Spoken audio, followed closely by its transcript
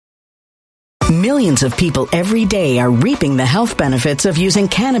Millions of people every day are reaping the health benefits of using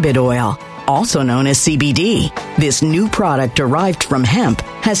cannabis oil, also known as CBD. This new product derived from hemp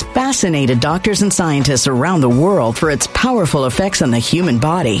has fascinated doctors and scientists around the world for its powerful effects on the human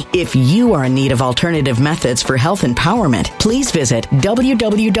body. If you are in need of alternative methods for health empowerment, please visit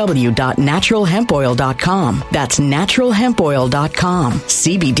www.naturalhempoil.com. That's naturalhempoil.com.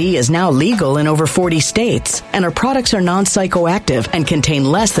 CBD is now legal in over 40 states, and our products are non-psychoactive and contain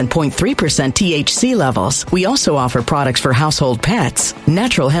less than 0.3% THC levels. We also offer products for household pets.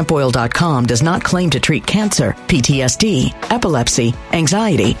 Naturalhempoil.com does not claim to treat cancer, PTSD, epilepsy,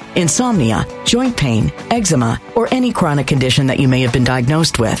 anxiety, insomnia, joint pain, eczema, or any chronic condition that you may have been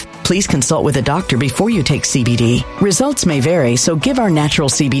diagnosed with. Please consult with a doctor before you take CBD. Results may vary, so give our natural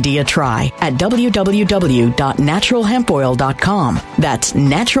CBD a try at www.naturalhempoil.com. That's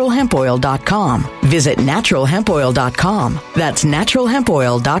naturalhempoil.com. Visit naturalhempoil.com. That's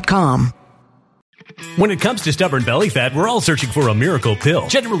naturalhempoil.com. When it comes to stubborn belly fat, we're all searching for a miracle pill.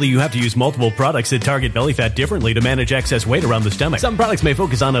 Generally, you have to use multiple products that target belly fat differently to manage excess weight around the stomach. Some products may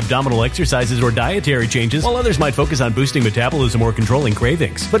focus on abdominal exercises or dietary changes, while others might focus on boosting metabolism or controlling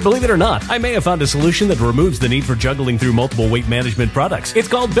cravings. But believe it or not, I may have found a solution that removes the need for juggling through multiple weight management products. It's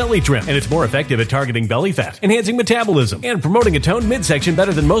called Belly Trim, and it's more effective at targeting belly fat, enhancing metabolism, and promoting a toned midsection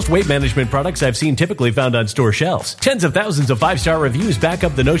better than most weight management products I've seen typically found on store shelves. Tens of thousands of 5-star reviews back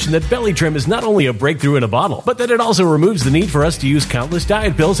up the notion that Belly Trim is not only a breakthrough in a bottle, but that it also removes the need for us to use countless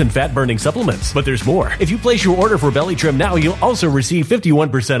diet pills and fat-burning supplements. But there's more. If you place your order for Belly Trim now, you'll also receive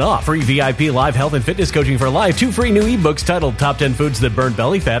 51% off, free VIP live health and fitness coaching for life, 2 free new ebooks titled Top 10 Foods That Burn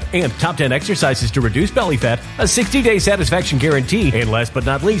Belly Fat and Top 10 Exercises to Reduce Belly Fat, a 60-day satisfaction guarantee, and last but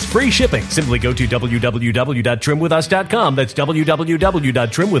not least, free shipping. Simply go to www.trimwithus.com. That's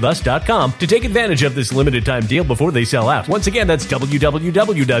www.trimwithus.com to take advantage of this limited time deal before they sell out. Once again, that's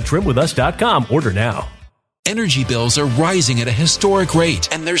www.trimwithus.com. Order now. Energy bills are rising at a historic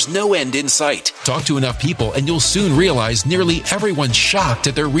rate, and there's no end in sight. Talk to enough people, and you'll soon realize nearly everyone's shocked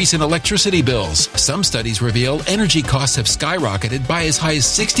at their recent electricity bills. Some studies reveal energy costs have skyrocketed by as high as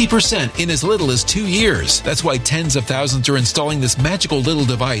 60% in as little as 2 years. That's why tens of thousands are installing this magical little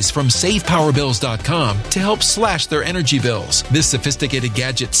device from SavePowerBills.com to help slash their energy bills. This sophisticated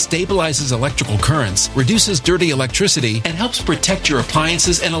gadget stabilizes electrical currents, reduces dirty electricity, and helps protect your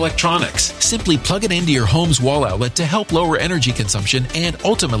appliances and electronics. Simply plug it into your home's wall outlet to help lower energy consumption and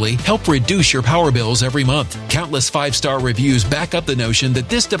ultimately help reduce your power bills every month. Countless 5-star reviews back up the notion that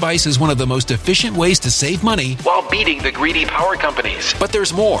this device is one of the most efficient ways to save money while beating the greedy power companies. But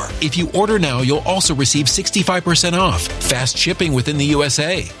there's more. If you order now, you'll also receive 65% off, fast shipping within the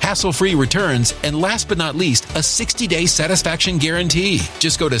USA, hassle-free returns, and last but not least, a 60-day satisfaction guarantee.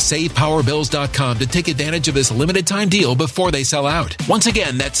 Just go to SavePowerBills.com to take advantage of this limited time deal before they sell out. Once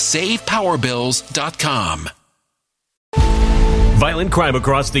again, that's SavePowerBills.com. Violent crime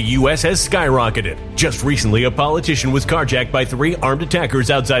across the U.S. has skyrocketed. Just recently, a politician was carjacked by 3 armed attackers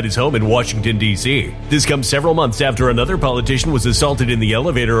outside his home in Washington, D.C. This comes several months after another politician was assaulted in the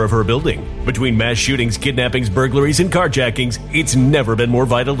elevator of her building. Between mass shootings, kidnappings, burglaries, and carjackings, it's never been more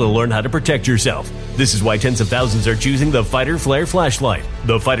vital to learn how to protect yourself. This is why tens of thousands are choosing the Fighter Flare flashlight.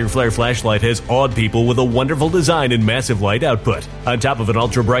 The Fighter Flare flashlight has awed people with a wonderful design and massive light output. On top of an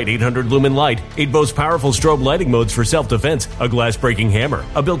ultra-bright 800-lumen light, it boasts powerful strobe lighting modes for self-defense, a glass-breaking hammer,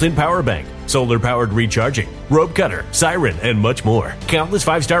 a built-in power bank, solar-powered recharging, rope cutter, siren, and much more. Countless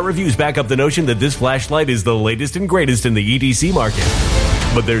 5-star reviews back up the notion that this flashlight is the latest and greatest in the EDC market.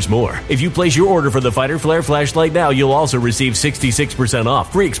 But there's more. If you place your order for the Fighter Flare flashlight now, you'll also receive 66%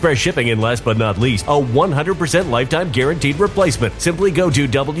 off, free express shipping, and last but not least, a 100% lifetime guaranteed replacement. Simply go to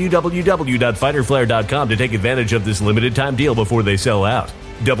www.fighterflare.com to take advantage of this limited time deal before they sell out.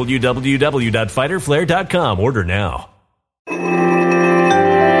 www.fighterflare.com. Order now.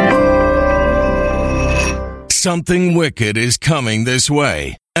 Something wicked is coming this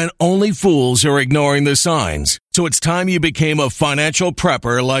way, and only fools are ignoring the signs. So it's time you became a financial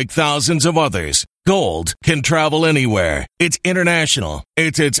prepper like thousands of others. Gold can travel anywhere. It's international.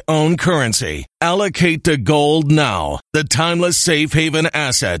 It's its own currency. Allocate to gold now, the timeless safe haven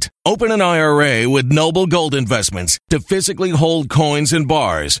asset. Open an IRA with Noble Gold Investments to physically hold coins and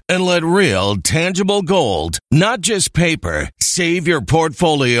bars and let real, tangible gold, not just paper, Save your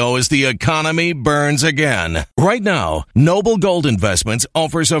portfolio as the economy burns again. Right now, Noble Gold Investments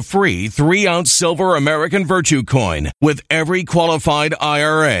offers a free 3-ounce silver American Virtue coin with every qualified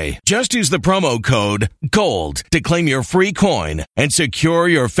IRA. Just use the promo code GOLD to claim your free coin and secure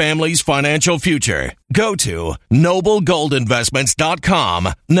your family's financial future. Go to noblegoldinvestments.com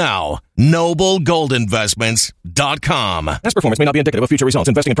now. noblegoldinvestments.com. Past performance may not be indicative of future results.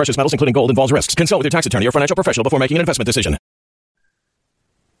 Investing in precious metals, including gold, involves risks. Consult with your tax attorney or financial professional before making an investment decision.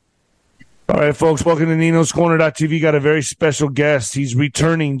 All right, folks, welcome to Nino's Corner.tv. Got a very special guest. He's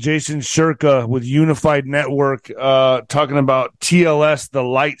returning, Jason Shurka with Unified Network, talking about TLS, the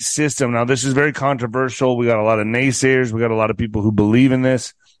light system. Now, this is very controversial. We got a lot of naysayers. We got a lot of people who believe in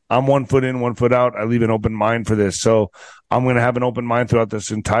this. I'm 1 foot in, 1 foot out. I leave an open mind for this. So I'm going to have an open mind throughout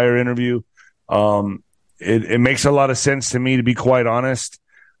this entire interview. It makes a lot of sense to me, to be quite honest.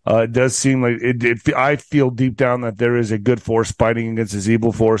 It does seem like I feel deep down that there is a good force fighting against this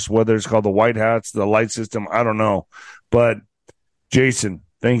evil force, whether it's called the White Hats, the light system, I don't know. But Jason,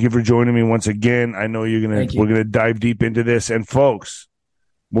 thank you for joining me once again. I know we're going to dive deep into this. And folks,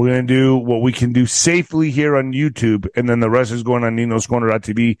 we're going to do what we can do safely here on YouTube, and then the rest is going on Nino's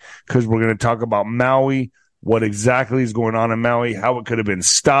Corner.tv, because we're going to talk about Maui, what exactly is going on in Maui, how it could have been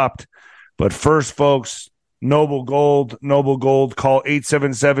stopped. But first, folks, Noble Gold, call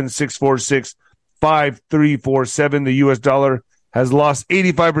 877-646-5347. The U.S. dollar has lost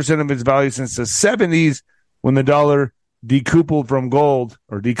 85% of its value since the 70s, when the dollar decoupled from gold.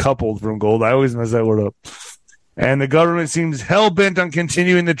 I always mess that word up. And the government seems hell-bent on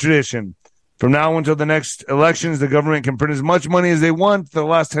continuing the tradition. From now until the next elections, the government can print as much money as they want. The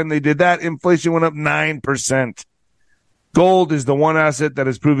last time they did that, inflation went up 9%. Gold is the one asset that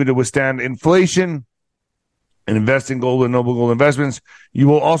has proven to withstand inflation. And invest in gold and Noble Gold Investments. You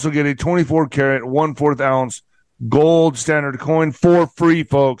will also get a 24-karat, 1/4 ounce gold standard coin for free,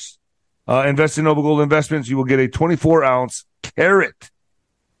 folks. Invest in Noble Gold Investments. You will get a 24-ounce carat.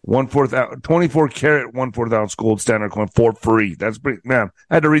 24-karat, 1/4 ounce gold standard coin for free. That's pretty, man.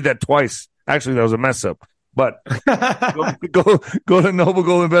 I had to read that twice. Actually, that was a mess up. But go to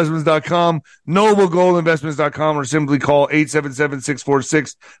noblegoldinvestments.com, noblegoldinvestments.com, or simply call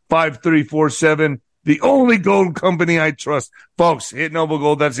 877-646-5347. The only gold company I trust. Folks, hit Noble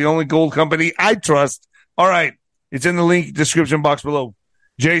Gold. That's the only gold company I trust. All right. It's in the link description box below.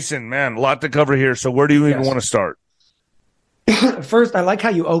 Jason, man, a lot to cover here. So where do you even want to start? First, I like how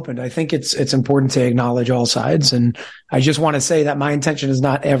you opened. I think it's important to acknowledge all sides. And I just want to say that my intention is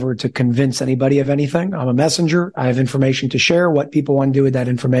not ever to convince anybody of anything. I'm a messenger. I have information to share. What people want to do with that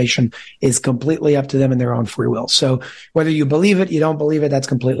information is completely up to them and their own free will. So whether you believe it, you don't believe it, that's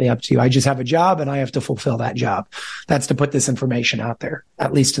completely up to you. I just have a job and I have to fulfill that job. That's to put this information out there,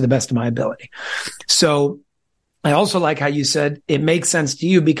 at least to the best of my ability. So I also like how you said it makes sense to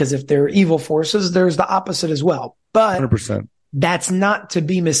you because if there are evil forces, there's the opposite as well. But 100%. That's not to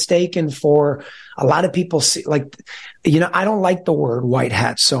be mistaken for a lot of people see, like, I don't like the word white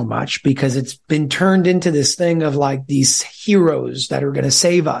hat so much because it's been turned into this thing of like these heroes that are going to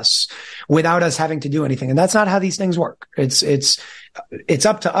save us without us having to do anything. And that's not how these things work. It's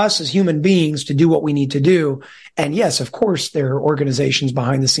up to us as human beings to do what we need to do. And yes, of course, there are organizations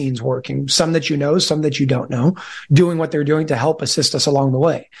behind the scenes working, some that you know, some that you don't know, doing what they're doing to help assist us along the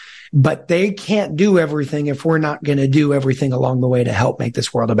way. But they can't do everything if we're not going to do everything along the way to help make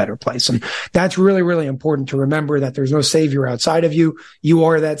this world a better place. And that's really, really important to remember that there's no savior outside of you. You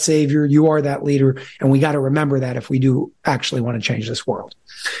are that savior. You are that leader. And we got to remember that if we do actually want to change this world.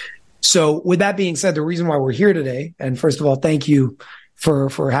 So with that being said, the reason why we're here today, and first of all, thank you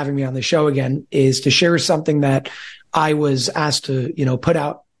for having me on the show again, is to share something that I was asked to, put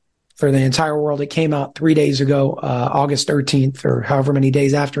out for the entire world. It came out 3 days ago, August 13th, or however many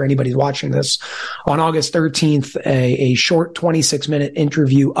days after anybody's watching this. On August 13th, a short 26-minute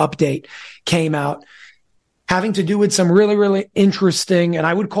interview update came out having to do with some really, really interesting, and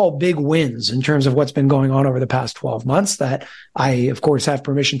I would call big wins in terms of what's been going on over the past 12 months that I, of course, have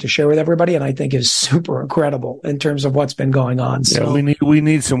permission to share with everybody, and I think is super incredible in terms of what's been going on. So we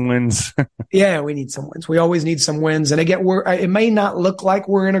need some wins. Yeah, we need some wins. We always need some wins. And again, it may not look like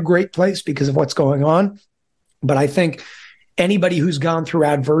we're in a great place because of what's going on, but I think anybody who's gone through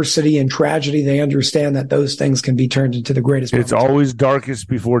adversity and tragedy, they understand that those things can be turned into the greatest. It's always darkest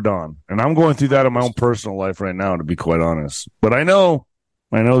before dawn. And I'm going through that in my own personal life right now, to be quite honest. But I know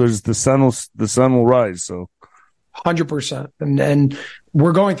there's the sun will rise. So 100%. And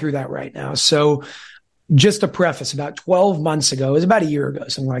we're going through that right now. So just to preface, about 12 months ago, it was about a year ago,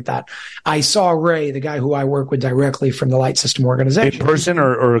 something like that, I saw Ray, the guy who I work with directly from the Light System Organization. In person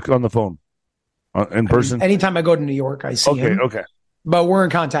or on the phone? in person? Anytime I go to New York, I see him. Okay. But we're in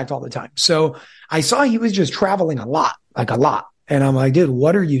contact all the time. So I saw he was just traveling a lot. And I'm like, dude,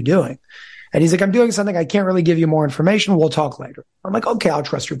 what are you doing? And he's like, I'm doing something. I can't really give you more information. We'll talk later. I'm like, okay, I'll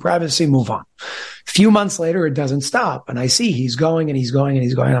trust your privacy. Move on. A few months later, it doesn't stop. And I see he's going and he's going and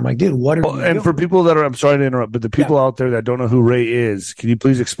he's going. I'm like, dude, what are you doing? For people that I'm sorry to interrupt, but the people out there that don't know who Ray is, can you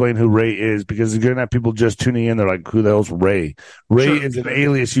please explain who Ray is? Because you're going to have people just tuning in. They're like, who the hell's Ray? Ray is an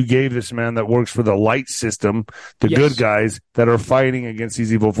alias you gave this man that works for the light system, the good guys that are fighting against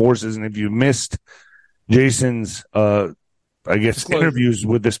these evil forces. And if you missed Jason's, interviews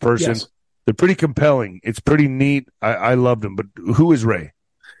with this person, they're pretty compelling. It's pretty neat. I loved him. But who is Ray?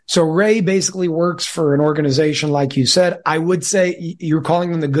 So Ray basically works for an organization, like you said. I would say you're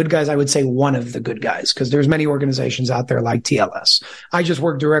calling them the good guys. I would say one of the good guys, because there's many organizations out there like TLS. I just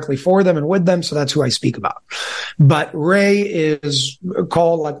work directly for them and with them, so that's who I speak about. But Ray is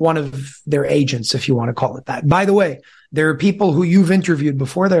called like one of their agents, if you want to call it that. By the way, there are people who you've interviewed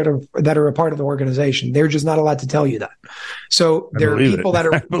before that are a part of the organization. They're just not allowed to tell you that. So there are people that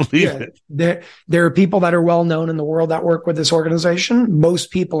are there are people that are well known in the world that work with this organization.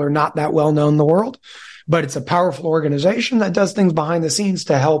 Most people are not that well known in the world, but it's a powerful organization that does things behind the scenes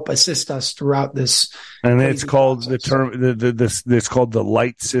to help assist us throughout this. And it's called it's called the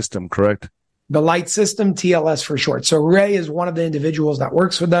light system, correct? The light system, TLS for short. So Ray is one of the individuals that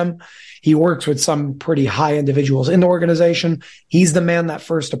works with them. He works with some pretty high individuals in the organization. He's the man that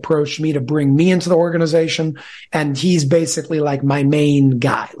first approached me to bring me into the organization. And he's basically like my main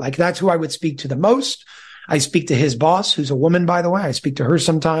guy. Like that's who I would speak to the most. I speak to his boss, who's a woman, by the way. I speak to her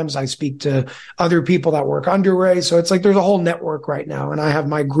sometimes. I speak to other people that work under Ray. So it's like there's a whole network right now. And I have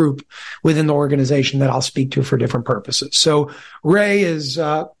my group within the organization that I'll speak to for different purposes. So Ray is,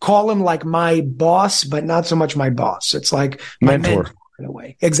 call him like my boss, but not so much my boss. It's like my mentor in a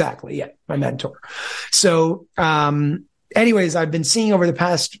way. Exactly. Yeah. My mentor. So, anyways, I've been seeing over the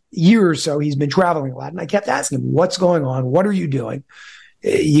past year or so, he's been traveling a lot. And I kept asking him, what's going on? What are you doing?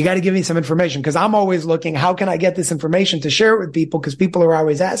 You got to give me some information, because I'm always looking, how can I get this information to share it with people? Because people are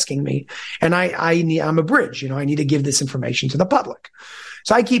always asking me, and I'm a bridge, I need to give this information to the public.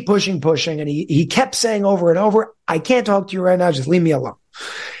 So I keep pushing. And he kept saying over and over, I can't talk to you right now. Just leave me alone.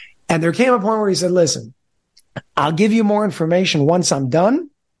 And there came a point where he said, listen, I'll give you more information once I'm done.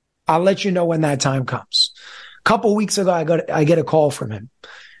 I'll let you know when that time comes. A couple weeks ago, I get a call from him,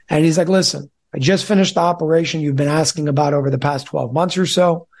 and he's like, listen, I just finished the operation you've been asking about over the past 12 months or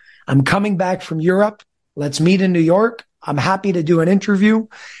so. I'm coming back from Europe. Let's meet in New York. I'm happy to do an interview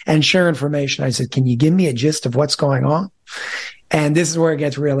and share information. I said, can you give me a gist of what's going on? And this is where it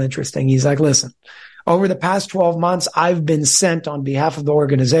gets real interesting. He's like, listen, over the past 12 months, I've been sent on behalf of the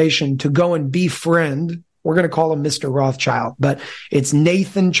organization to go and befriend, we're going to call him Mr. Rothschild, but it's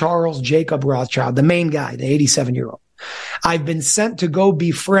Nathan Charles Jacob Rothschild, the main guy, the 87-year-old. I've been sent to go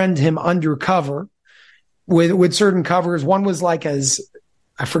befriend him undercover with certain covers. One was like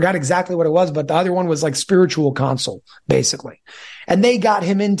I forgot exactly what it was, but the other one was like spiritual counsel, basically. And they got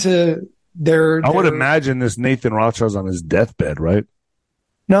him into I would imagine this Nathan Rothschild's on his deathbed, right?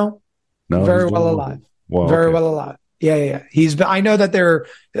 No, very well alive. Well, very well alive. Yeah. I know that there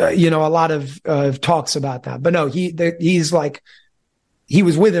are, a lot of talks about that, but no, he's like, he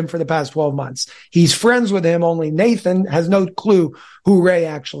was with him for the past 12 months. He's friends with him. Only Nathan has no clue who Ray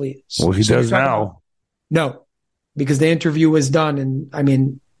actually is. Well, he does now. No, because the interview was done,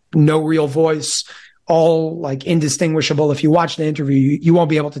 and no real voice, all like indistinguishable. If you watch the interview, you won't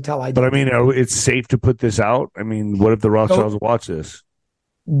be able to tell. But it's safe to put this out. What if the Rothschilds watch this?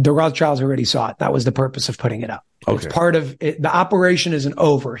 The Rothschilds already saw it. That was the purpose of putting it up. Okay. It's part of it. The operation isn't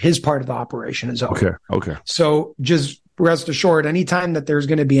over. His part of the operation is over. Okay. So just rest assured, anytime that there's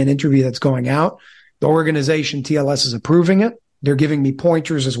going to be an interview that's going out, the organization TLS is approving it. They're giving me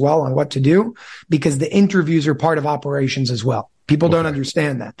pointers as well on what to do, because the interviews are part of operations as well. People don't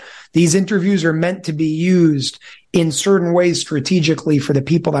understand that. These interviews are meant to be used in certain ways strategically for the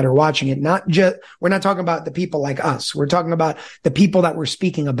people that are watching it. We're not talking about the people like us. We're talking about the people that we're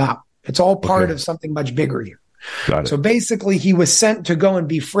speaking about. It's all part of something much bigger here. So basically, he was sent to go and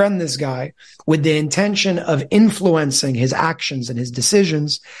befriend this guy with the intention of influencing his actions and his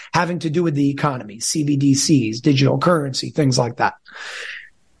decisions having to do with the economy, CBDCs, digital currency, things like that.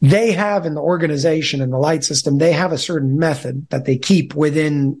 They have in the organization and the light system, they have a certain method that they keep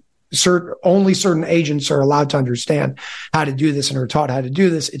within only certain agents are allowed to understand how to do this and are taught how to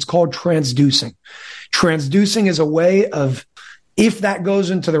do this. It's called transducing. Transducing is a way of If that goes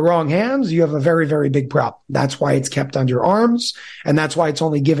into the wrong hands, you have a very, very big problem. That's why it's kept under arms, and that's why it's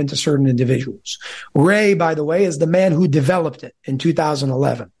only given to certain individuals. Ray, by the way, is the man who developed it in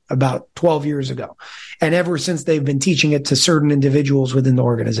 2011, about 12 years ago. And ever since, they've been teaching it to certain individuals within the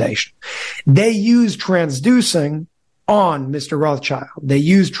organization. They use transducing on Mr. Rothschild. They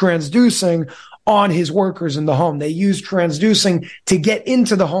use transducing on his workers in the home. They use transducing to get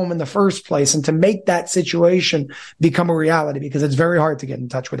into the home in the first place and to make that situation become a reality, because it's very hard to get in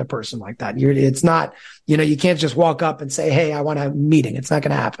touch with a person like that. It's not, you can't just walk up and say, hey, I want a meeting. It's not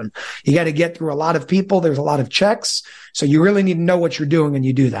going to happen. You got to get through a lot of people. There's a lot of checks. So you really need to know what you're doing, and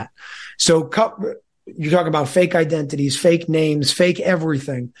you do that. So you're talking about fake identities, fake names, fake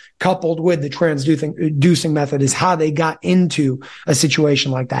everything, coupled with the transducing method is how they got into a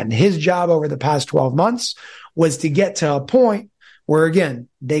situation like that. And his job over the past 12 months was to get to a point where, again,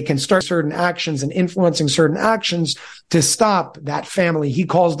 they can start certain actions and influencing certain actions to stop that family. He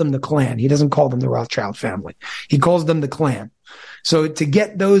calls them the clan. He doesn't call them the Rothschild family. He calls them the clan. So to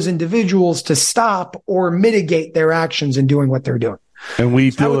get those individuals to stop or mitigate their actions in doing what they're doing. And he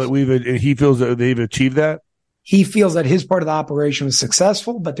feels that they've achieved that? He feels that his part of the operation was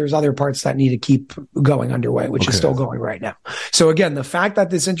successful, but there's other parts that need to keep going underway, which is still going right now. So again, the fact that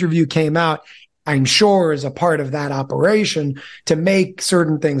this interview came out, I'm sure, is a part of that operation to make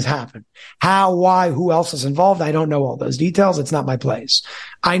certain things happen. How, why, who else is involved? I don't know all those details. It's not my place.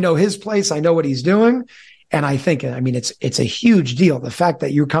 I know his place. I know what he's doing. And I think, it's a huge deal. The fact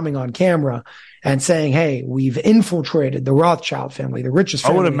that you're coming on camera and saying, hey, we've infiltrated the Rothschild family, the richest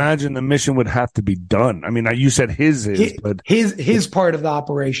family. I would imagine the mission would have to be done. I mean, you said but his part of the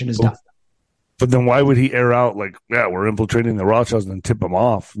operation is done. But then why would he air out like, yeah, we're infiltrating the Rothschilds and tip them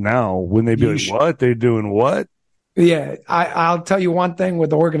off now? Wouldn't they be what? They're doing what? Yeah, I'll tell you one thing with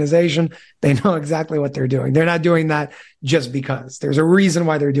the organization, they know exactly what they're doing. They're not doing that just because. There's a reason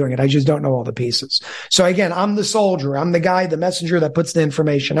why they're doing it. I just don't know all the pieces. So again, I'm the soldier. I'm the guy, the messenger that puts the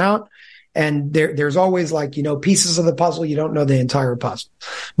information out. And there's always pieces of the puzzle. You don't know the entire puzzle.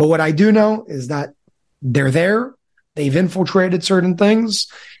 But what I do know is that they're there. They've infiltrated certain things,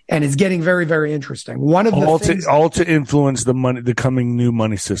 and it's getting very, very interesting. One of the things to influence the coming new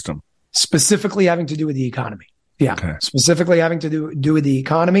money system, specifically having to do with the economy. Yeah, okay. Specifically having to do with the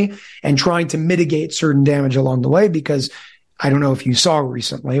economy and trying to mitigate certain damage along the way, because I don't know if you saw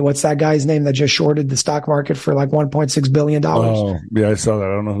recently, what's that guy's name that just shorted the stock market for like $1.6 billion? Oh, yeah, I saw that.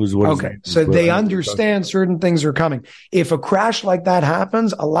 I don't know who's what. Okay, so they understand certain things are coming. If a crash like that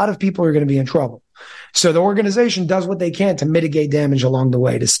happens, a lot of people are going to be in trouble. So the organization does what they can to mitigate damage along the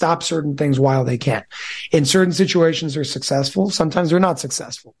way, to stop certain things while they can. In certain situations, they're successful. Sometimes they're not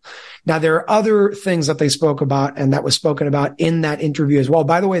successful. Now, there are other things that they spoke about, and that was spoken about in that interview as well.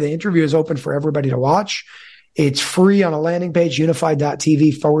 By the way, the interview is open for everybody to watch. It's free on a landing page,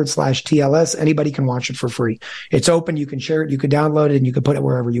 unified.tv/TLS. Anybody can watch it for free. It's open. You can share it. You can download it, and you can put it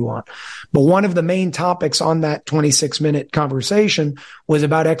wherever you want. But one of the main topics on that 26-minute conversation was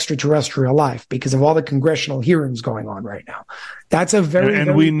about extraterrestrial life, because of all the congressional hearings going on right now. That's a very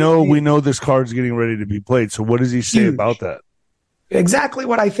we know this card's getting ready to be played. So what does he say about that? Exactly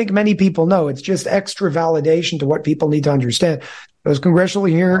what I think many people know. It's just extra validation to what people need to understand. Those congressional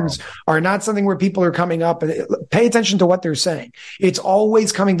hearings are not something where people are coming up and pay attention to what they're saying. It's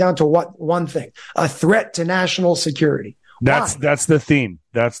always coming down to one thing: a threat to national security. That's the theme.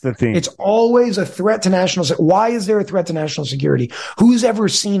 That's the theme. It's always a threat to national security. Why is there a threat to national security? Who's ever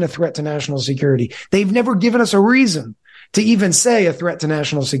seen a threat to national security? They've never given us a reason to even say a threat to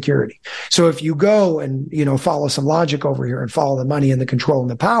national security. So if you go and, follow some logic over here and follow the money and the control and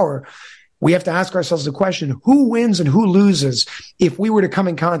the power, we have to ask ourselves the question, who wins and who loses if we were to come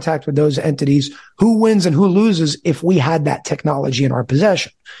in contact with those entities? Who wins and who loses if we had that technology in our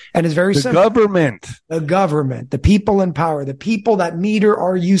possession? And it's very simple. The government, the people in power, the people that meter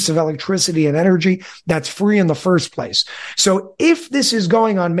our use of electricity and energy that's free in the first place. So if this is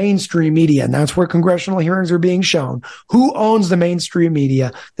going on mainstream media, and that's where congressional hearings are being shown, who owns the mainstream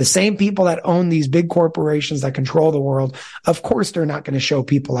media? The same people that own these big corporations that control the world. Of course, they're not going to show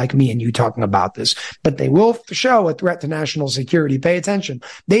people like me and you talking about this, but they will show a threat to national security. Pay attention.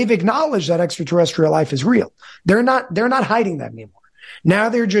 They've acknowledged that extraterrestrial life is real. They're not hiding that anymore. Now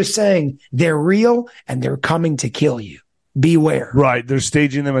they're just saying they're real and they're coming to kill you. Beware. Right. They're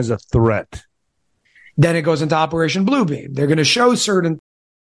staging them as a threat. Then it goes into Operation Bluebeam. They're going to show certain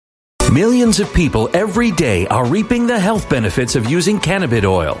Millions of people every day are reaping the health benefits of using cannabis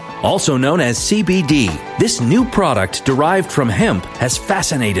oil, also known as CBD. This new product derived from hemp has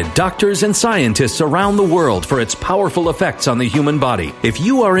fascinated doctors and scientists around the world for its powerful effects on the human body. If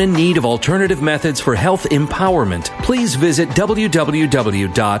you are in need of alternative methods for health empowerment, please visit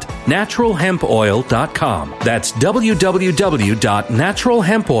www.naturalhempoil.com. That's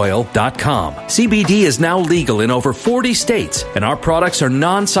www.naturalhempoil.com. CBD is now legal in over 40 states, and our products are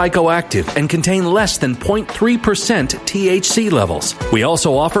non-psychoactive and contain less than 0.3% THC levels. We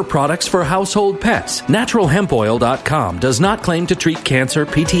also offer products for household pets. NaturalHempOil.com does not claim to treat cancer,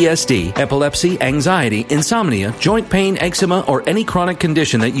 PTSD, epilepsy, anxiety, insomnia, joint pain, eczema, or any chronic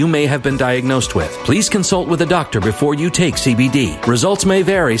condition that you may have been diagnosed with. Please consult with a doctor before you take CBD. Results may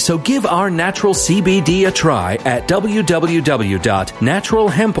vary, so give our natural CBD a try at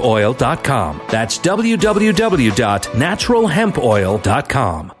www.naturalhempoil.com. That's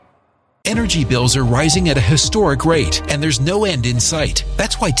www.naturalhempoil.com. Energy bills are rising at a historic rate, and there's no end in sight.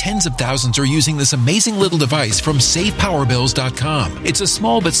 That's why tens of thousands are using this amazing little device from SavePowerBills.com. It's a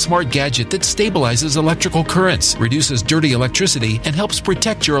small but smart gadget that stabilizes electrical currents, reduces dirty electricity, and helps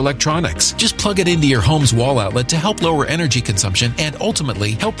protect your electronics. Just plug it into your home's wall outlet to help lower energy consumption and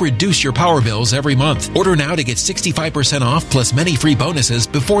ultimately help reduce your power bills every month. Order now to get 65% off plus many free bonuses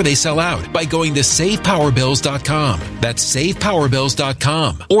before they sell out by going to SavePowerBills.com. That's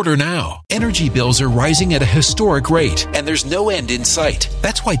SavePowerBills.com. Order now. Energy bills are rising at a historic rate, and there's no end in sight.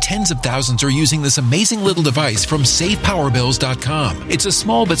 That's why tens of thousands are using this amazing little device from SavePowerBills.com. It's a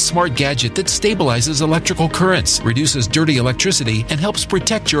small but smart gadget that stabilizes electrical currents, reduces dirty electricity, and helps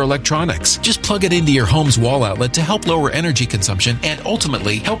protect your electronics. Just plug it into your home's wall outlet to help lower energy consumption and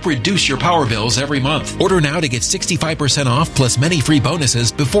ultimately help reduce your power bills every month. Order now to get 65% off plus many free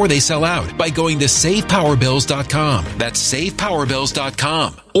bonuses before they sell out by going to SavePowerBills.com. That's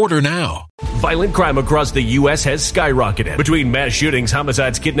SavePowerBills.com. Order now. Violent crime across the U.S. has skyrocketed. Between mass shootings,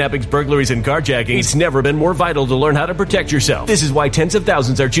 homicides, kidnappings, burglaries, and carjackings, it's never been more vital to learn how to protect yourself. This is why tens of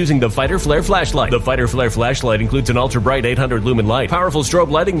thousands are choosing the Fighter Flare flashlight. The Fighter Flare flashlight includes an ultra-bright 800 lumen light, powerful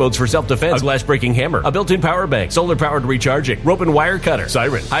strobe lighting modes for self-defense, a glass-breaking hammer, a built-in power bank, solar-powered recharging, rope and wire cutter,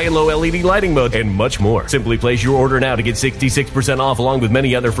 siren, high and low LED lighting mode, and much more. Simply place your order now to get 66% off along with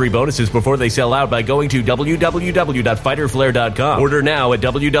many other free bonuses before they sell out by going to www.fighterflare.com. Order now at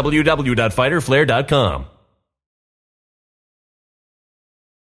www.fighterflare.com.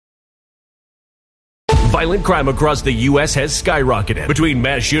 Violent crime across the U.S. has skyrocketed. Between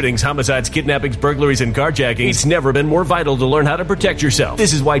mass shootings, homicides, kidnappings, burglaries, and carjackings, it's never been more vital to learn how to protect yourself.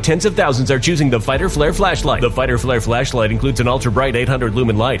 This is why tens of thousands are choosing the Fighter Flare flashlight. The Fighter Flare flashlight includes an ultra-bright 800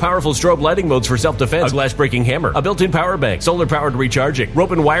 lumen light, powerful strobe lighting modes for self-defense, a glass-breaking hammer, a built-in power bank, solar-powered recharging,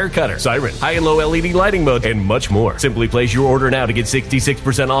 rope and wire cutter, siren, high and low LED lighting mode, and much more. Simply place your order now to get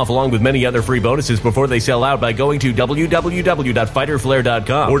 66% off along with many other free bonuses before they sell out by going to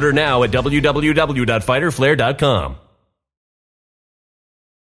www.fighterflare.com. Order now at www.fighterflare.com.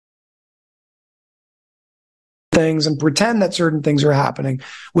 Things and pretend that certain things are happening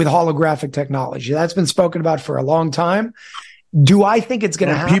with holographic technology. That's been spoken about for a long time. Do I think it's going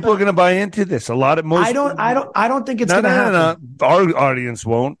to happen? People are going to buy into this. I don't think it's going to happen. No. Our audience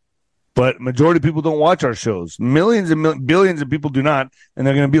won't, but majority of people don't watch our shows. Millions and billions of people do not, and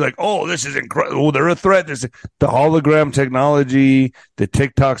they're going to be like, "Oh, this is incredible. Oh, they're a threat." The hologram technology, the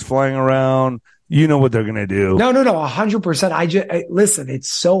TikToks flying around. You know what they're going to do. No, 100%. Listen, it's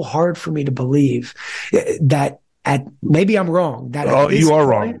so hard for me to believe that maybe I'm wrong. You are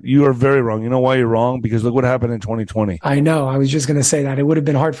wrong. You are very wrong. You know why you're wrong? Because look what happened in 2020. I know. I was just going to say that. It would have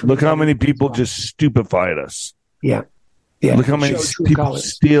been hard for me. Look how many people just stupefied us. Yeah. Look how many people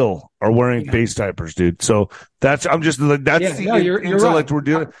still are wearing face diapers, dude. So that's the intellect we're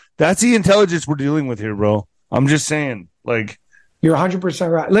dealing. That's the intelligence we're dealing with here, bro. I'm just saying, like. You're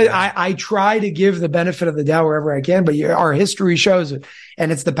 100% right. I try to give the benefit of the doubt wherever I can, but our history shows it,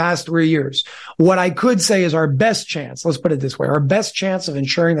 and it's the past 3 years. What I could say is our best chance, let's put it this way, our best chance of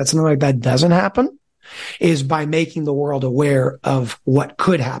ensuring that something like that doesn't happen is by making the world aware of what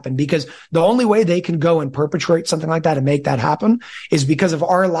could happen, because the only way they can go and perpetrate something like that and make that happen is because of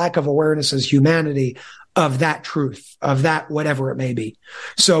our lack of awareness as humanity of that truth, of that whatever it may be.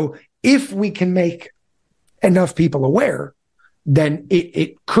 So if we can make enough people aware, then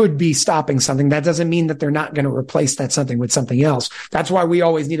it could be stopping something. That doesn't mean that they're not going to replace that something with something else. That's why we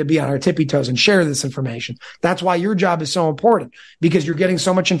always need to be on our tippy toes and share this information. That's why your job is so important, because you're getting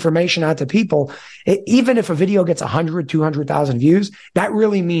so much information out to people. Even if a video gets 100, 200,000 views, that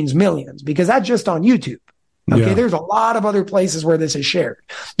really means millions, because that's just on YouTube. Okay, Yeah. there's a lot of other places where this is shared.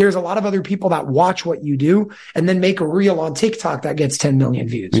 There's a lot of other people that watch what you do and then make a reel on TikTok that gets 10 million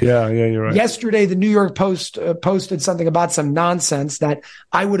views. Yeah, you're right. Yesterday, the New York Post posted something about some nonsense that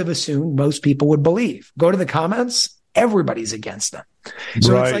I would have assumed most people would believe. Go to the comments, everybody's against them.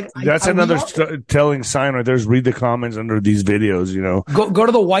 So right. it's like that's another telling sign right there's read the comments under these videos, Go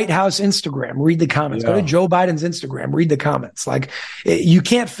to the White House Instagram, read the comments. Go to Joe Biden's Instagram, read the comments. Like, you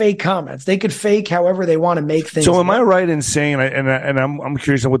can't fake comments. They could fake however they want to make things. So am I right in saying, and I'm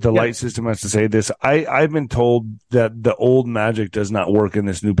curious on what the light system has to say this, I've been told that the old magic does not work in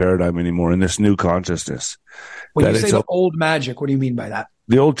this new paradigm anymore, in this new consciousness. When you say the old magic, what do you mean by that?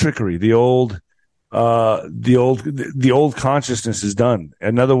 The old trickery, the old consciousness is done.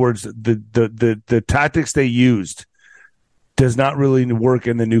 In other words, the tactics they used does not really work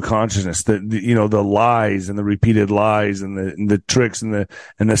in the new consciousness. The lies and the repeated lies and the tricks and the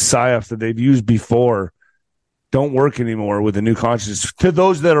psyops that they've used before don't work anymore with the new consciousness. To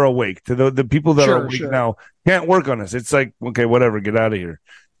those that are awake, to the people that are awake now, can't work on us. It's like, okay, whatever, get out of here.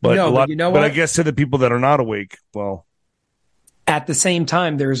 But I guess to the people that are not awake, well. At the same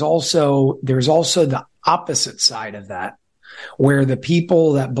time, there's also the opposite side of that, where the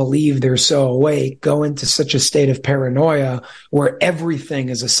people that believe they're so awake go into such a state of paranoia where everything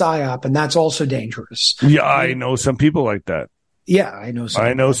is a psyop, and that's also dangerous. Yeah, I know some people like that. Yeah, I know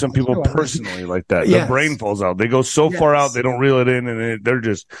some people personally like that. Yes. Their brain falls out. They go so far out, they don't reel it in, and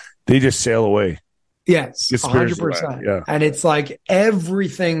they just sail away. Yes, 100%. Yeah. And it's like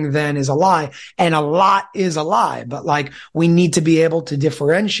everything then is a lie, and a lot is a lie. But like, we need to be able to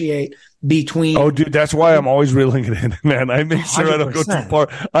differentiate between. Oh, dude, that's why I'm always reeling it in, man. I make sure 100%. I don't go too far.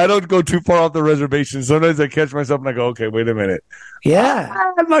 I don't go too far off the reservation. Sometimes I catch myself and I go, okay, wait a minute. Yeah.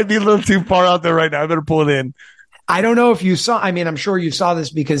 I might be a little too far out there right now. I better pull it in. I don't know if you saw, I'm sure you saw this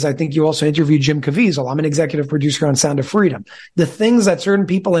because I think you also interviewed Jim Caviezel. I'm an executive producer on Sound of Freedom. The things that certain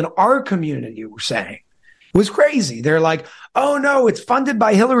people in our community were saying was crazy. They're like, oh no, it's funded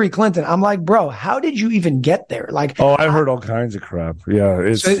by Hillary Clinton. I'm like, bro, how did you even get there? Like, I've heard all kinds of crap.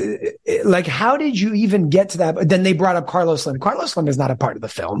 Yeah. Like, how did you even get to that? But then they brought up Carlos Slim. Carlos Slim is not a part of the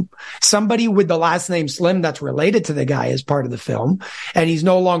film. Somebody with the last name Slim that's related to the guy is part of the film, and he's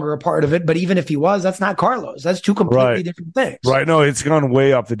no longer a part of it. But even if he was, that's not Carlos. That's two completely different things. Right. No, it's gone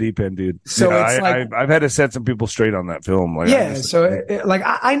way off the deep end, dude. So it's I've had to set some people straight on that film. Like,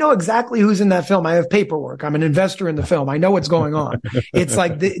 I know exactly who's in that film. I have paperwork. I'm an investor in the film. I know what's going on. It's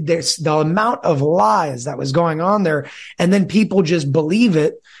like there's the amount of lies that was going on there, and then people just believe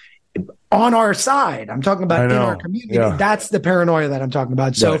it on our side. I'm talking about in our community. Yeah. That's the paranoia that I'm talking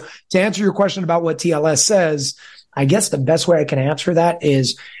about. So to answer your question about what TLS says, I guess the best way I can answer that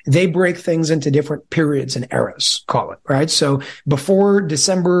is they break things into different periods and eras, call it, right? So before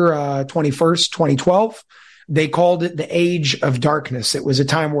December 21st, 2012, they called it the age of darkness. It was a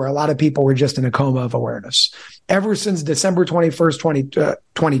time where a lot of people were just in a coma of awareness. Ever since December 21st,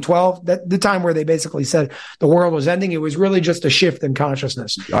 2012, the time where they basically said the world was ending, it was really just a shift in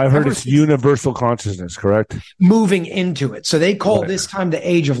consciousness. I heard it's universal consciousness, correct? Moving into it. So they call this time the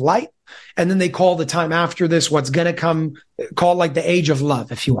age of light. And then they call the time after this what's going to come, call like the age of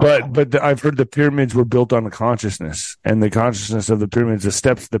love, if you want. But I've heard the pyramids were built on the consciousness, and the consciousness of the pyramids, the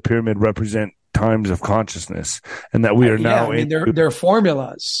steps of the pyramid represent times of consciousness, and that we are now they're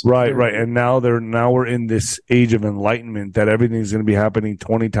formulas. Right. And now we're in this age of enlightenment that everything's going to be happening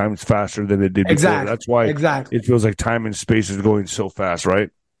 20 times faster than it did before. Exactly. That's why it feels like time and space is going so fast, right?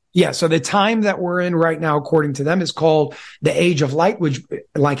 Yeah. So the time that we're in right now, according to them, is called the age of light, which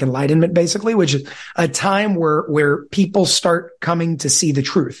like enlightenment, basically, which is a time where people start coming to see the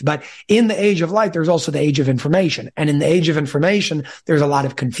truth. But in the age of light, there's also the age of information. And in the age of information, there's a lot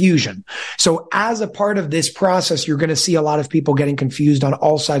of confusion. So as a part of this process, you're going to see a lot of people getting confused on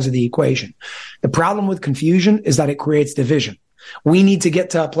all sides of the equation. The problem with confusion is that it creates division. We need to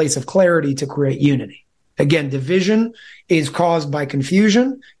get to a place of clarity to create unity. Again, division is caused by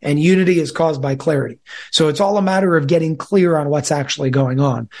confusion and unity is caused by clarity. So it's all a matter of getting clear on what's actually going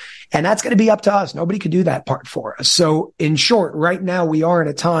on. And that's going to be up to us. Nobody could do that part for us. So in short, right now we are in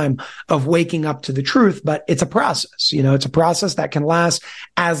a time of waking up to the truth, but it's a process. It's a process that can last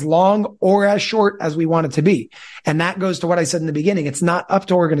as long or as short as we want it to be. And that goes to what I said in the beginning. It's not up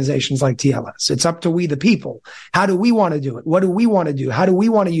to organizations like TLS. It's up to we, the people. How do we want to do it? What do we want to do? How do we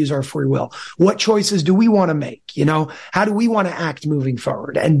want to use our free will? What choices do we want to make? How do we want to act moving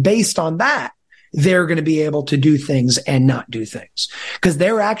forward? And based on that, they're going to be able to do things and not do things, because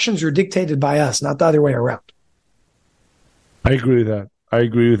their actions are dictated by us, not the other way around. I agree with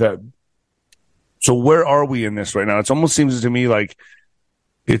that. So where are we in this right now? It almost seems to me like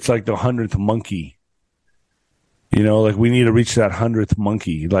it's like the 100th monkey Like we need to reach that 100th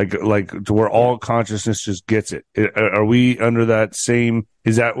monkey, like to where all consciousness just gets it. Are we under that same?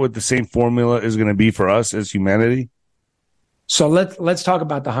 Is that what the same formula is going to be for us as humanity? So let's talk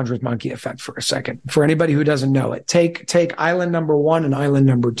about the 100th monkey effect for a second. For anybody who doesn't know it, take island number 1 and island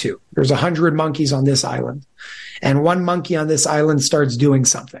number 2. There's 100 monkeys on this island, and one monkey on this island starts doing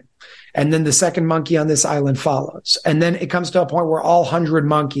something. And then the second monkey on this island follows. And then it comes to a point where all 100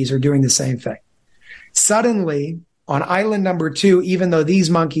 monkeys are doing the same thing. Suddenly, on island number 2, even though these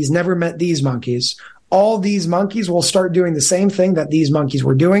monkeys never met these monkeys, all these monkeys will start doing the same thing that these monkeys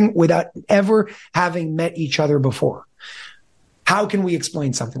were doing without ever having met each other before. How can we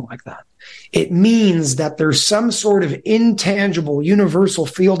explain something like that? It means that there's some sort of intangible universal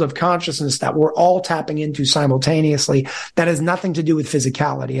field of consciousness that we're all tapping into simultaneously that has nothing to do with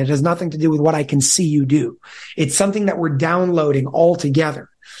physicality. It has nothing to do with what I can see you do. It's something that we're downloading all together.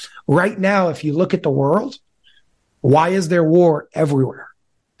 Right now, if you look at the world, why is there war everywhere?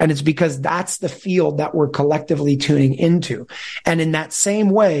 And it's because that's the field that we're collectively tuning into. And in that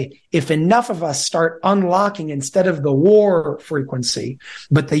same way, if enough of us start unlocking instead of the war frequency,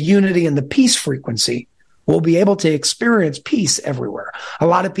 but the unity and the peace frequency, we'll be able to experience peace everywhere. A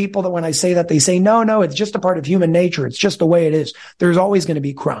lot of people that when I say that, they say, no, it's just a part of human nature. It's just the way it is. There's always going to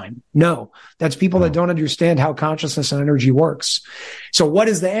be crime. No, that's people that don't understand how consciousness and energy works. So what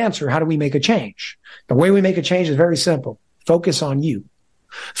is the answer? How do we make a change? The way we make a change is very simple. Focus on you.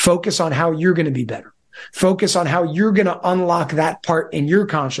 Focus on how you're going to be better. Focus on how you're going to unlock that part in your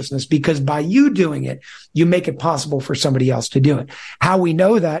consciousness, because by you doing it, you make it possible for somebody else to do it. How we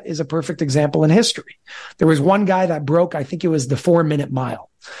know that is a perfect example in history. There was one guy that broke, I think it was the 4-minute mile.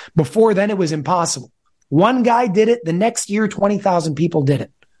 Before then, it was impossible. One guy did it. The next year, 20,000 people did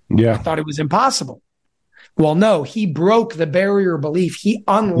it. Yeah. I thought it was impossible. Well, no, he broke the barrier of belief. He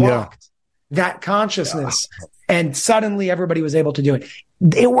unlocked that consciousness, and suddenly everybody was able to do it.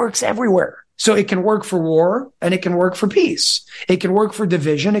 It works everywhere. So it can work for war and it can work for peace. It can work for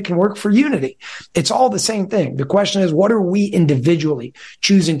division. It can work for unity. It's all the same thing. The question is, what are we individually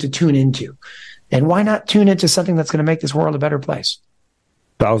choosing to tune into? And why not tune into something that's going to make this world a better place?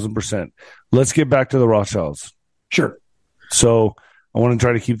 1,000%. Let's get back to the Rothschilds. Sure. So I want to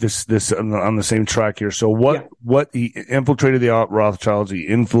try to keep this on the same track here. So what he infiltrated the Rothschilds, he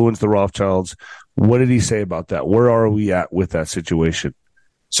influenced the Rothschilds. What did he say about that? Where are we at with that situation?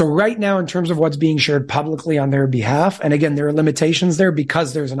 So right now, in terms of what's being shared publicly on their behalf, and again, there are limitations there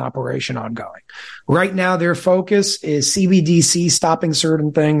because there's an operation ongoing. Right now, their focus is CBDC, stopping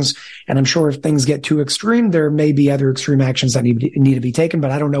certain things. And I'm sure if things get too extreme, there may be other extreme actions that need to be taken,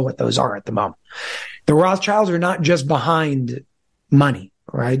 but I don't know what those are at the moment. The Rothschilds are not just behind money,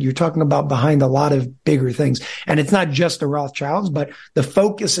 right? You're talking about behind a lot of bigger things. And it's not just the Rothschilds, but the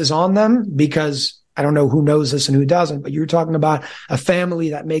focus is on them because I don't know who knows this and who doesn't, but you're talking about a family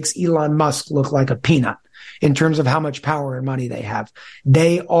that makes Elon Musk look like a peanut in terms of how much power and money they have.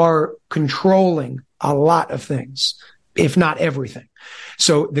 They are controlling a lot of things, if not everything.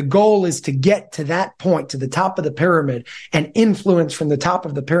 So the goal is to get to that point, to the top of the pyramid, and influence from the top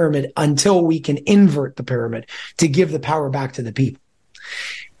of the pyramid until we can invert the pyramid to give the power back to the people.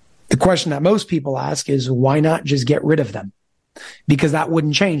 The question that most people ask is, why not just get rid of them? Because that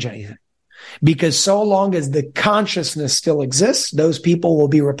wouldn't change anything. Because so long as the consciousness still exists, those people will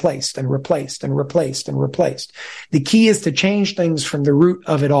be replaced and replaced and replaced and replaced. The key is to change things from the root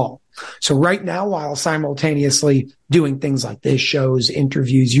of it all. So right now, while simultaneously doing things like this, shows,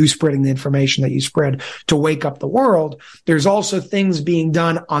 interviews, you spreading the information that you spread to wake up the world, there's also things being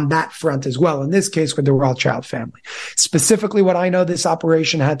done on that front as well. In this case, with the Rothschild family. Specifically, what I know this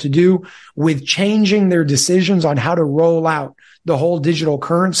operation had to do with changing their decisions on how to roll out the whole digital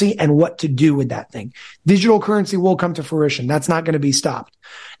currency and what to do with that thing. Digital currency will come to fruition. That's not going to be stopped.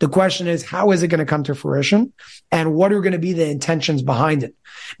 The question is, how is it going to come to fruition? And what are going to be the intentions behind it?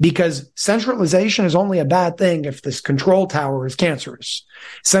 Because centralization is only a bad thing if this control tower is cancerous.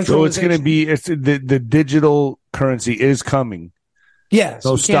 So it's going to be, the digital currency is coming. Yes.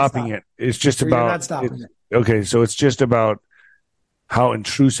 So stopping it. It's just so about, you're not stopping it. Okay. So it's just about how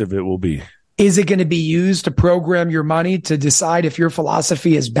intrusive it will be. Is it going to be used to program your money to decide if your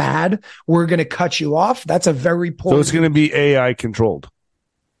philosophy is bad? We're going to cut you off. That's a very poor. So it's going to be AI controlled.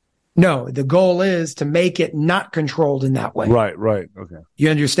 No, the goal is to make it not controlled in that way. Right. Okay. You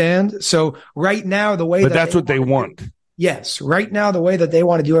understand? So right now, the way but that's what they want. Yes. Right now, the way that they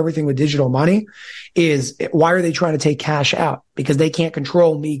want to do everything with digital money is, why are they trying to take cash out? Because they can't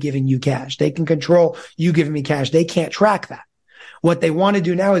control me giving you cash. They can control you giving me cash. They can't track that. What they want to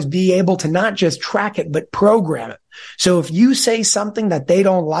do now is be able to not just track it, but program it. So if you say something that they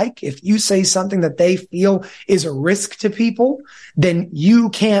don't like, if you say something that they feel is a risk to people, then you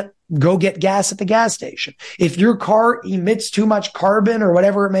can't go get gas at the gas station. If your car emits too much carbon or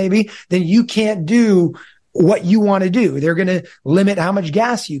whatever it may be, then you can't do what you want to do. They're going to limit how much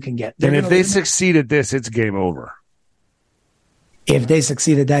gas you can get. And if they succeed at this, it's game over. If they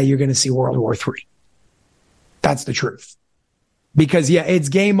succeed at that, you're going to see World War III. That's the truth. Because, yeah, it's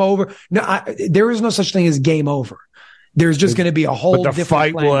game over. No, there is no such thing as game over. There's just going to be a whole different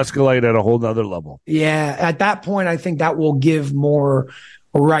fight will escalate at a whole nother level. Yeah, at that point, I think that will give more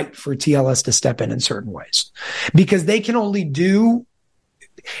right for TLS to step in certain ways. Because they can only do,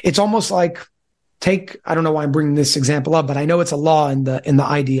 it's almost like, I don't know why I'm bringing this example up, but I know it's a law in the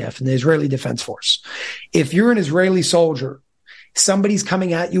IDF, in the Israeli Defense Force. If you're an Israeli soldier, somebody's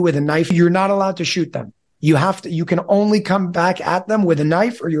coming at you with a knife, you're not allowed to shoot them. You can only come back at them with a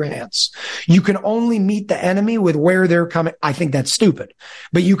knife or your hands. You can only meet the enemy with where they're coming. I think that's stupid,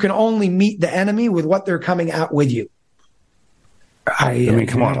 but you can only meet the enemy with what they're coming at with you. I mean,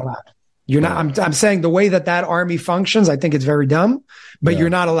 come on. Not allowed. You're not, I'm saying the way that army functions, I think it's very dumb, but you're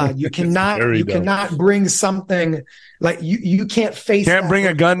not allowed. You cannot bring something like you can't face. Can't bring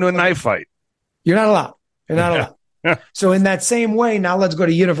a gun to a knife fight. You're not allowed. You're not allowed. So in that same way, now let's go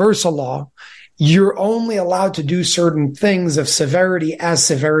to universal law. You're only allowed to do certain things of severity as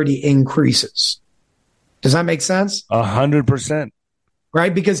severity increases. Does that make sense? 100%.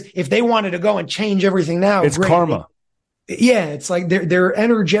 Right? Because if they wanted to go and change everything now, it's karma. It's like they're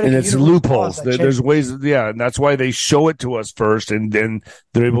energetic. And it's loopholes. There's ways. Yeah. And that's why they show it to us first. And then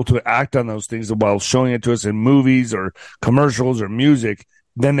they're able to act on those things while showing it to us in movies or commercials or music.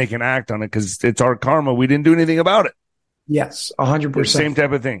 Then they can act on it because it's our karma. We didn't do anything about it. Yes. 100%. Same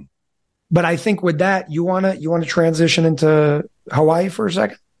type of thing. But I think with that, you want to transition into Hawaii for a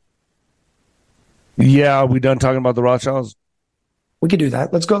second? Yeah, are we done talking about the Rothschilds? We could do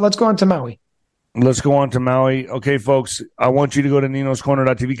that. Let's go on to Maui. Let's go on to Maui. Okay, folks, I want you to go to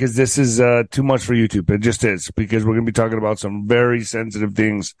ninoscorner.tv because this is too much for YouTube. It just is, because we're going to be talking about some very sensitive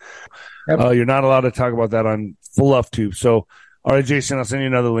things. Yep. You're not allowed to talk about that on Full Up Tube. So, all right, Jason, I'll send you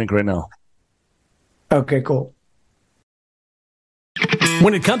another link right now. Okay, cool.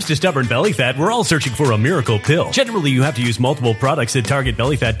 When it comes to stubborn belly fat, we're all searching for a miracle pill. Generally, you have to use multiple products that target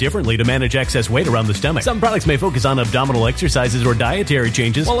belly fat differently to manage excess weight around the stomach. Some products may focus on abdominal exercises or dietary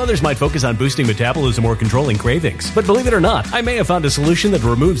changes, while others might focus on boosting metabolism or controlling cravings. But believe it or not, I may have found a solution that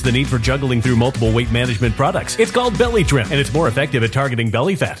removes the need for juggling through multiple weight management products. It's called Belly Trim, and it's more effective at targeting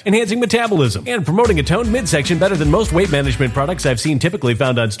belly fat, enhancing metabolism, and promoting a toned midsection better than most weight management products I've seen typically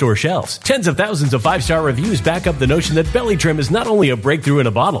found on store shelves. Tens of thousands of 5-star reviews back up the notion that Belly Trim is not only a breakthrough in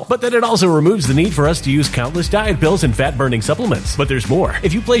a bottle, but that it also removes the need for us to use countless diet pills and fat-burning supplements. But there's more.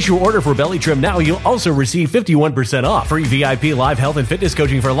 If you place your order for Belly Trim now, you'll also receive 51% off, free VIP live health and fitness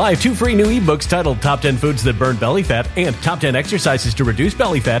coaching for life, 2 free new ebooks titled Top 10 Foods That Burn Belly Fat and Top 10 Exercises to Reduce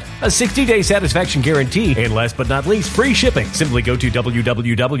Belly Fat, a 60-day satisfaction guarantee, and last but not least, free shipping. Simply go to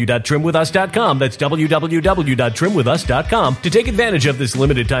www.trimwithus.com. That's www.trimwithus.com to take advantage of this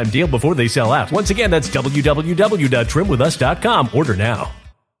limited time deal before they sell out. Once again, that's www.trimwithus.com. Order now.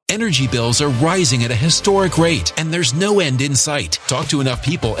 Energy bills are rising at a historic rate, and there's no end in sight. Talk to enough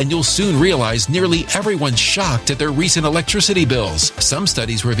people, and you'll soon realize nearly everyone's shocked at their recent electricity bills. Some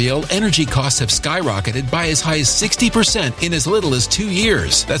studies reveal energy costs have skyrocketed by as high as 60% in as little as 2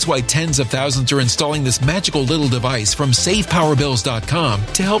 years. That's why tens of thousands are installing this magical little device from SavePowerBills.com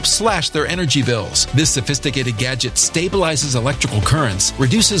to help slash their energy bills. This sophisticated gadget stabilizes electrical currents,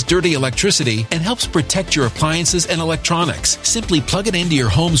 reduces dirty electricity, and helps protect your appliances and electronics. Simply plug it into your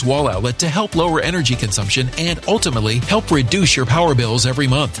home's wall outlet to help lower energy consumption and ultimately help reduce your power bills every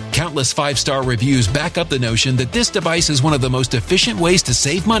month. Countless 5-star reviews back up the notion that this device is one of the most efficient ways to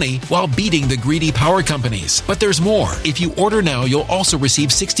save money while beating the greedy power companies. But there's more. If you order now, you'll also receive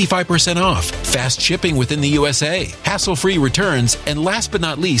 65% off, fast shipping within the USA, hassle-free returns, and last but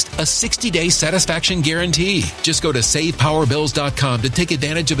not least, a 60-day satisfaction guarantee. Just go to SavePowerBills.com to take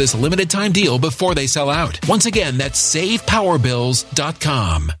advantage of this limited time deal before they sell out. Once again, that's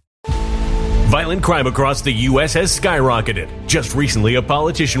SavePowerBills.com. Violent crime across the U.S. has skyrocketed. Just recently, a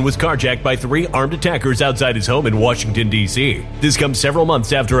politician was carjacked by 3 armed attackers outside his home in Washington, D.C. This comes several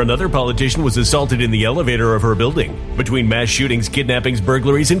months after another politician was assaulted in the elevator of her building. Between mass shootings, kidnappings,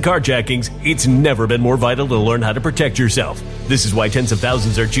 burglaries, and carjackings, it's never been more vital to learn how to protect yourself. This is why tens of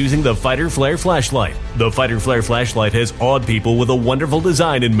thousands are choosing the Fighter Flare flashlight. The Fighter Flare flashlight has awed people with a wonderful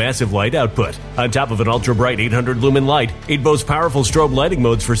design and massive light output. On top of an ultra-bright 800 lumen light, it boasts powerful strobe lighting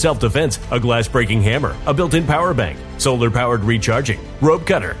modes for self-defense, a glass-breaking hammer, a built-in power bank, solar-powered recharging, rope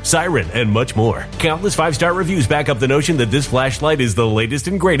cutter, siren, and much more. Countless 5-star reviews back up the notion that this flashlight is the latest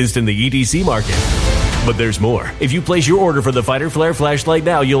and greatest in the EDC market. But there's more. If you place your order for the Fighter Flare flashlight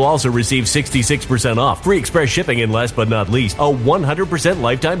now, you'll also receive 66% off, free express shipping, and last but not least, a 100%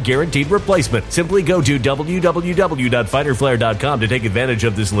 lifetime guaranteed replacement. Simply go to www.fighterflare.com to take advantage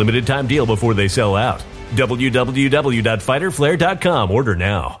of this limited time deal before they sell out. www.fighterflare.com. Order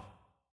now.